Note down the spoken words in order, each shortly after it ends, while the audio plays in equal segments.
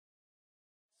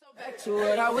Back to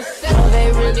what I was saying.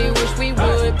 They really wish we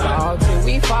would fall till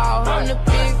we fall. I'm the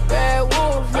big bad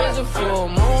wolf, there's a full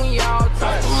moon, y'all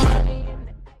talk money.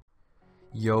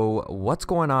 Yo, what's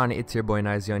going on? It's your boy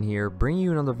Nizion here, bringing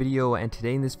you another video, and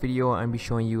today in this video I'm going to be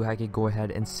showing you how you can go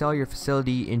ahead and sell your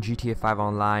facility in GTA 5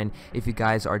 Online if you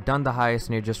guys are done the heist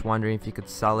and you're just wondering if you could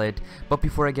sell it. But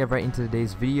before I get right into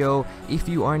today's video, if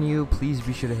you are new, please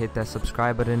be sure to hit that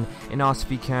subscribe button, and also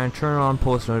if you can, turn on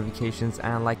post notifications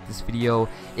and like this video.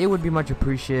 It would be much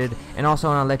appreciated. And also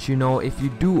I want to let you know, if you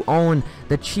do own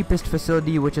the cheapest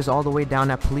facility, which is all the way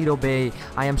down at Paleto Bay,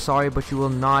 I am sorry, but you will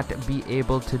not be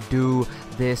able to do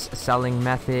this selling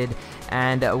method.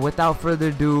 And without further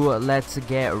ado, let's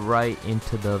get right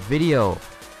into the video.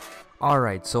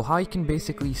 Alright, so how you can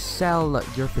basically sell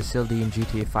your facility in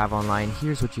GTA 5 Online,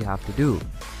 here's what you have to do.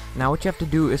 Now what you have to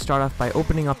do is start off by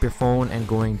opening up your phone and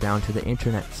going down to the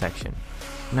internet section.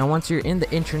 Now once you're in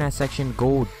the internet section,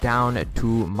 go down to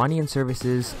money and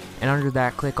services, and under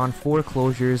that click on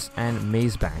foreclosures and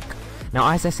Maze Bank. Now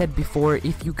as I said before,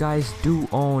 if you guys do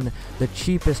own the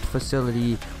cheapest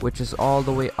facility, which is all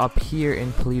the way up here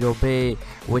in Paleto Bay,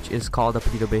 which is called the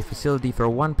Paleto Bay facility, for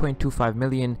 1.25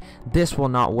 million, this will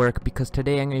not work, because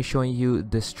today I'm going to be showing you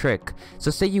this trick.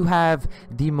 So say you have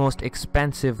the most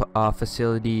expensive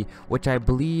facility, which I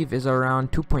believe is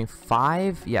around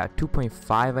 2.5, yeah,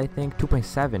 2.5 I think,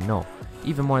 2.7, no,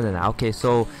 even more than that. Okay,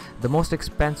 so the most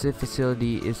expensive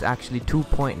facility is actually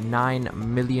 $2.9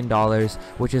 million,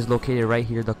 which is located right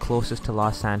here, the closest to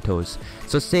Los Santos.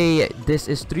 So say this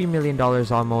is $3 million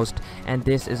almost, and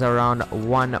this is around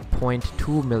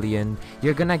 1.2 million.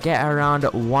 You're gonna get around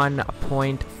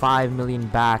 1.5 million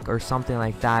back or something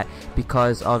like that,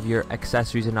 because of your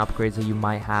accessories and upgrades that you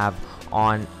might have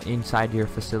on inside your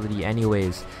facility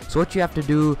anyways. So what you have to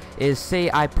do is,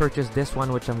 say I purchased this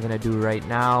one, which I'm gonna do right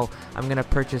now. I'm gonna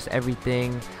purchase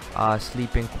everything,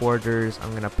 sleeping quarters,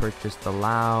 I'm gonna purchase the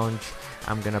lounge,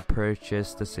 I'm gonna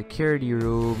purchase the security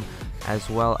room, as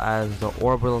well as the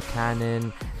orbital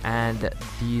cannon and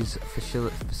these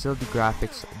facility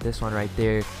graphics, this one right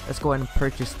there. Let's go ahead and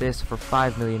purchase this for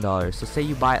 $5 million. So say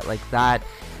you buy it like that,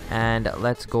 and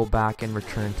let's go back and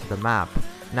return to the map.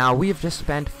 Now we've just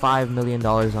spent $5 million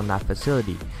on that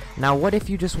facility. Now what if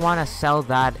you just want to sell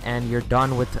that and you're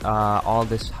done with all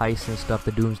this heist and stuff,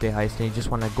 the Doomsday heist, and you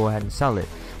just want to go ahead and sell it?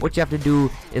 What you have to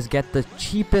do is get the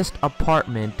cheapest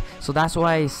apartment. So that's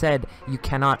why I said you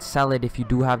cannot sell it if you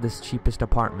do have this cheapest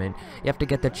apartment. You have to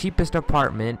get the cheapest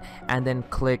apartment and then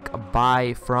click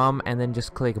buy from, and then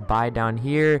just click buy down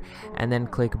here and then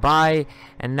click buy,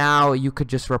 and now you could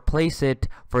just replace it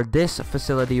for this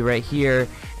facility right here.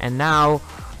 And now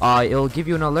it'll give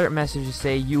you an alert message to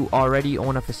say you already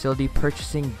own a facility.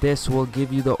 Purchasing this will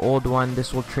give you the old one.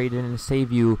 This will trade in and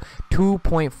save you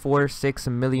 $2.46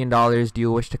 million. Do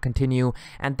you wish to continue?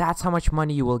 And that's how much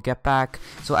money you will get back.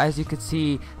 So as you can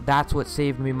see, that's what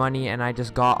saved me money, and I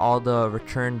just got all the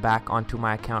return back onto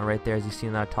my account right there, as you see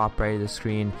in the top right of the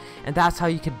screen. And that's how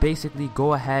you could basically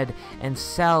go ahead and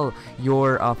sell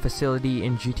your facility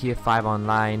in GTA 5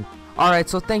 Online. Alright,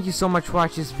 so thank you so much for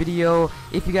watching this video.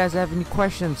 If you guys have any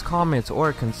questions, comments,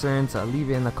 or concerns, leave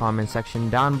it in the comment section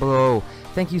down below.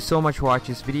 Thank you so much for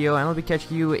watching this video, and I'll be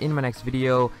catching you in my next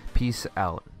video. Peace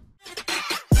out.